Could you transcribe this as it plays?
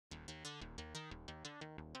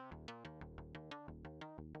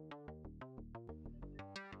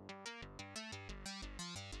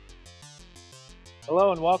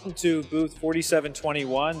Hello and welcome to booth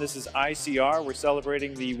 4721. This is iCR. We're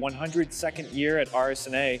celebrating the 102nd year at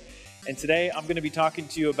Rsna. And today I'm going to be talking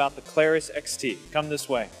to you about the Claris XT. Come this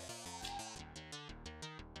way.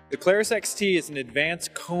 The Claris XT is an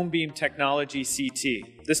advanced cone beam technology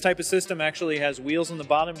CT. This type of system actually has wheels on the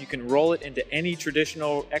bottom. You can roll it into any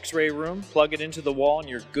traditional X-ray room, plug it into the wall, and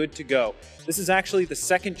you're good to go. This is actually the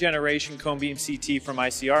second generation cone beam CT from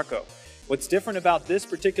iCRco. What's different about this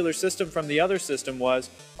particular system from the other system was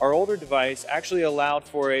our older device actually allowed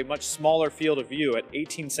for a much smaller field of view at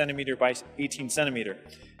 18 centimeter by 18 centimeter.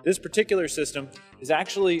 This particular system is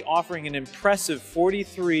actually offering an impressive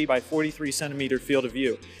 43 by 43 centimeter field of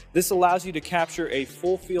view. This allows you to capture a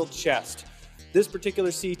full field chest. This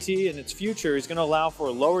particular CT in its future is going to allow for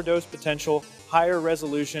a lower dose potential, higher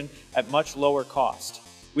resolution at much lower cost.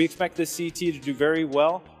 We expect this CT to do very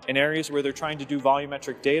well in areas where they're trying to do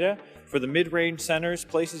volumetric data. For the mid-range centers,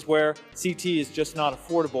 places where CT is just not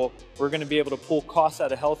affordable, we're going to be able to pull costs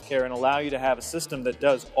out of healthcare and allow you to have a system that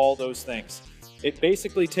does all those things. It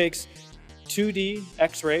basically takes 2D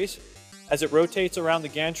X-rays as it rotates around the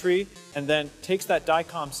gantry and then takes that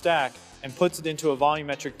DICOM stack and puts it into a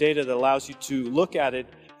volumetric data that allows you to look at it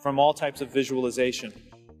from all types of visualization.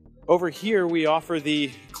 Over here we offer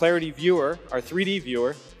the Clarity Viewer, our 3D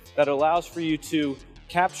viewer, that allows for you to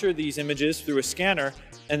capture these images through a scanner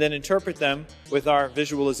and then interpret them with our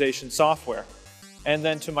visualization software. And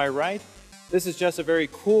then to my right, this is just a very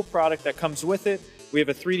cool product that comes with it. We have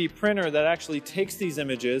a 3D printer that actually takes these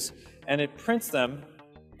images and it prints them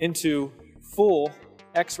into full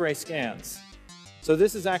X-ray scans. So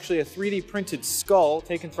this is actually a 3D printed skull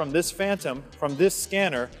taken from this phantom, from this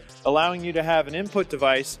scanner, allowing you to have an input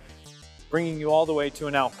device bringing you all the way to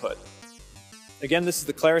an output. Again, this is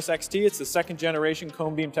the Claris XT. It's the second generation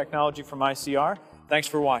cone beam technology from iCR. Thanks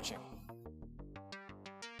for watching.